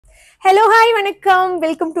Hello, hi, vanakkam.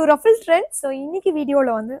 Welcome to Ruffletrends. So, இன்னைக்கு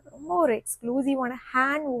வீடியோல வந்து ரொம்ப ஒரு எக்ஸ்க்ளூசிவான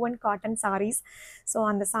hand woven cotton sarees. So,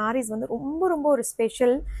 அந்த sarees வந்து ரொம்ப ஒரு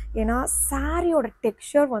ஸ்பெஷல். ஏன்னா சாரியோட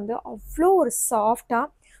டெக்ஸ்சர் வந்து அவ்வளோ ஒரு சாஃப்டா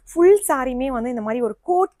full சாரியுமே வந்து இந்த மாதிரி ஒரு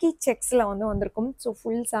கோட்கி செக்ஸ்ல வந்து வந்திருக்கும். So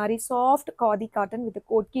full sorry soft khadi cotton with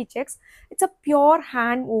Ghotki sex. It's a pure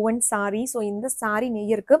hand woven saree. So இந்த sorry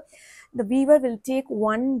நெய்யருக்கு the weaver will take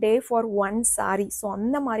 1 day for one saree. So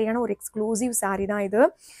அந்த மாதிரியான ஒரு எக்ஸ்க்ளூசிவ் saree தான் இது.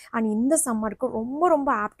 அண்ட் இந்த சம்மருக்கு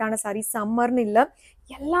ரொம்ப ஆப்டான saree. சம்மர்னு இல்லை,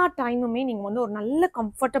 எல்லா டைமுமே நீங்கள் வந்து ஒரு நல்ல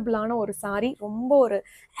கம்ஃபர்டபுளான ஒரு saree, ரொம்ப ஒரு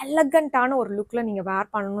எலகண்ட்டான ஒரு லுக்கில் நீங்கள்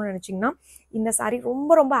வேர் பண்ணணும்னு நினச்சிங்கன்னா இந்த saree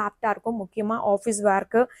ரொம்ப ஆப்டாக இருக்கும். முக்கியமாக ஆஃபீஸ்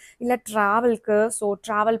வேர்க்கு இல்லை ட்ராவல்க்கு. ஸோ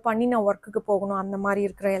ட்ராவல் பண்ணி நான் ஒர்க்குக்கு போகணும் அந்த மாதிரி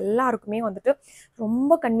இருக்கிற எல்லாருக்குமே வந்துட்டு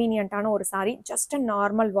ரொம்ப கன்வீனியண்ட்டான ஒரு saree. Just a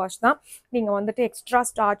normal wash தான். நீங்கள் வந்துட்டு எக்ஸ்ட்ரா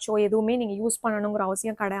ஸ்டார்ச்சோ எதுவுமே நீங்கள் யூஸ் பண்ணணுங்கிற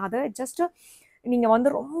அவசியம் கிடையாது. ஜஸ்ட்டு நீங்கள் வந்து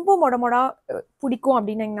ரொம்ப மொடமொடா பிடிக்கும்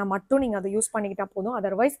அப்படின்னீங்கன்னா மட்டும் நீங்கள் அதை யூஸ் பண்ணிக்கிட்டா போதும்.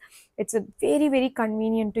 Otherwise it's very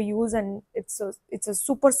convenient to use and it's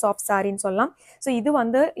super soft சாரின்னு சொல்லலாம். ஸோ இது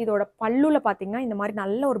வந்து இதோட பல்லுவில் பார்த்தீங்கன்னா இந்த மாதிரி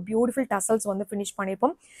நல்ல ஒரு பியூட்டிஃபுல் டசல்ஸ் வந்து ஃபினிஷ்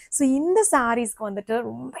பண்ணியிருப்போம். ஸோ இந்த சாரீஸ்க்கு வந்துட்டு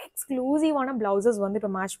ரொம்ப எக்ஸ்க்ளூசிவான பிளவுசஸ் வந்து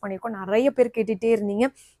இப்போ மேட்ச் பண்ணியிருக்கோம். நிறைய பேர் கேட்டுகிட்டே இருந்தீங்க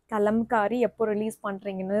கலம்காரி எப்போ ரிலீஸ்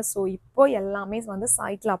பண்ணுறீங்கன்னு. ஸோ இப்போ எல்லாமே வந்து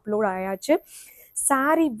சைட்டில் அப்லோட் ஆயாச்சு.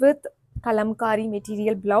 Sari with Kalamkari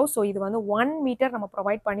material blouse. So இது வந்து 1 மீட்டர் நம்ம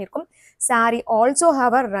ப்ரொவைட் பண்ணியிருக்கோம். Sari also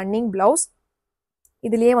have a running blouse.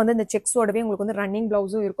 இதுலேயே வந்து இந்த செக்ஸோடவே உங்களுக்கு வந்து ரன்னிங்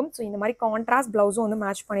பிளவுஸும் இருக்கும். ஸோ இந்த மாதிரி கான்ட்ராஸ்ட் பிளவுஸும் வந்து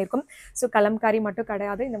மேட்ச் பண்ணியிருக்கும். ஸோ கலம்காரி மட்டும்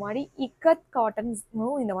கிடையாது, இந்த மாதிரி இக்கத்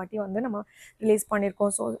காட்டன்ஸும் இந்த வாட்டி வந்து நம்ம ரிலீஸ்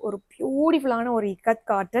பண்ணியிருக்கோம். ஸோ ஒரு பியூட்டிஃபுல்லான ஒரு இக்கத்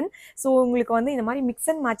காட்டன். ஸோ உங்களுக்கு வந்து இந்த மாதிரி மிக்ஸ்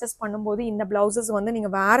அண்ட் மேட்சஸ் பண்ணும்போது இந்த பிளவுசஸ் வந்து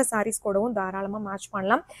நீங்கள் வேறு சாரீஸ் கூடவும் தாராளமாக மேட்ச்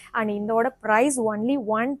பண்ணலாம். அண்ட் இதோட ப்ரைஸ் ஒன்லி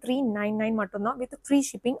 1399 மட்டும்தான் with free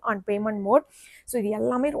shipping on payment mode. So இது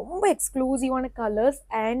எல்லாமே ரொம்ப எக்ஸ்க்ளூசிவான கலர்ஸ்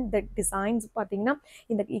அண்ட் த டிசைன்ஸ் பார்த்தீங்கன்னா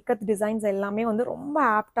இந்த இக்கத் டிசைன்ஸ் எல்லாமே வந்து ரொம்ப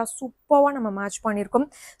ஆப்டாக சூப்பராக நம்ம மேட்ச் பண்ணியிருக்கோம்.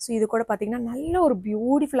 ஸோ இது கூட பார்த்தீங்கன்னா நல்ல ஒரு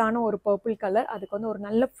பியூட்டிஃபுல்லான ஒரு பர்பிள் கலர், அதுக்கு வந்து ஒரு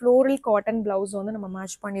நல்ல ஃப்ளோரல் காட்டன் பிளவுஸ் வந்து நம்ம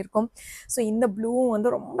மேட்ச் பண்ணியிருக்கோம். ஸோ இந்த ப்ளூவும்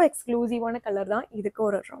வந்து ரொம்ப எக்ஸ்க்ளூசிவான கலர் தான். இதுக்கு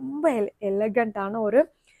ஒரு ரொம்ப எலகண்ட்டான ஒரு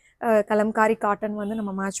கலம்காரி காட்டன் வந்து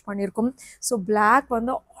நம்ம மேட்ச் பண்ணியிருக்கோம். ஸோ பிளாக்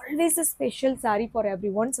வந்து always a special sari for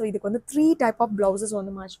every one. So இதுக்கு வந்து 3 டைப் ஆஃப் பிளவுசஸ்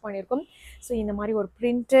வந்து மேட்ச் பண்ணியிருக்கோம். ஸோ இந்த மாதிரி ஒரு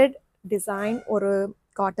பிரிண்டட் டிசைன் ஒரு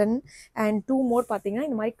காட்டன் அண்ட் 2 மோர் பார்த்தீங்கன்னா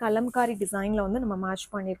இந்த மாதிரி கலம்காரி டிசைனில் வந்து நம்ம மேட்ச்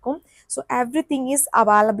பண்ணியிருக்கோம். So every thing is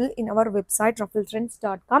available in our website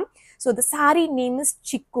ruffletrends.com. So the sari name is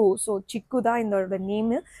சிக்கு. ஸோ சிக்கு தான் இதோட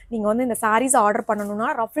நேமு. நீங்கள் வந்து இந்த சாரீஸ் ஆர்டர்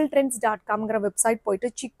பண்ணணும்னா ruffletrends.comங்கிற வெப்சைட்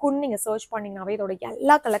போயிட்டு சிக்குன்னு நீங்கள் சர்ச் பண்ணிங்கனாவே இதோட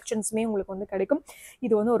எல்லா கலெக்ஷன்ஸுமே உங்களுக்கு வந்து கிடைக்கும்.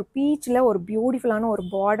 இது வந்து ஒரு பீச்சில் ஒரு பியூட்டிஃபுல்லான ஒரு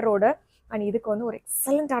பார்டரோட அண்ட் இதுக்கு வந்து ஒரு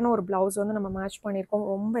எக்ஸலண்ட்டான ஒரு பிளவுஸ் வந்து நம்ம மேட்ச் பண்ணியிருக்கோம்.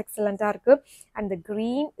 ரொம்ப எக்ஸலண்ட்டாக இருக்குது. And the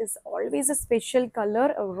green is always a special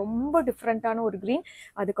colour, ரொம்ப டிஃப்ரெண்ட்டான ஒரு க்ரீன்.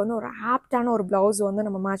 அதுக்கு வந்து ஒரு ஆப்டான ஒரு பிளவுஸ் வந்து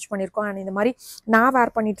நம்ம மேட்ச் பண்ணியிருக்கோம். அண்ட் இந்த மாதிரி நான்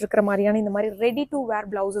வேர் பண்ணிட்டு இருக்கிற மாதிரியான இந்த மாதிரி ரெடி டு வேர்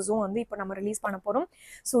பிளவுசஸும் வந்து இப்போ நம்ம ரிலீஸ் பண்ண போகிறோம்.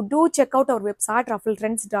 So two check out our website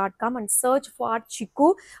ruffletrends.com and search for Chiku,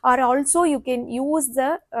 or also you can use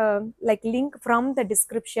the link from the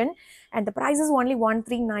description. And the price is only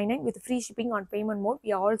 1399 with free shipping on payment mode.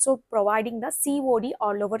 We are also providing the COD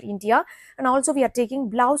all over India, and also we are taking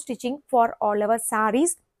blouse stitching for all our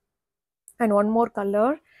sarees. And one more color,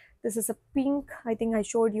 this is a pink, I think I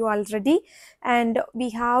showed you already. And we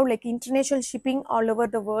have like international shipping all over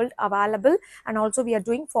the world available, and also we are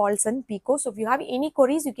doing falls and pico. So if you have any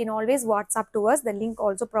queries, you can always WhatsApp to us. The link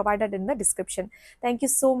also provided in the description. Thank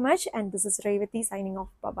you so much, and this is Revati signing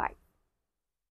off. Bye bye.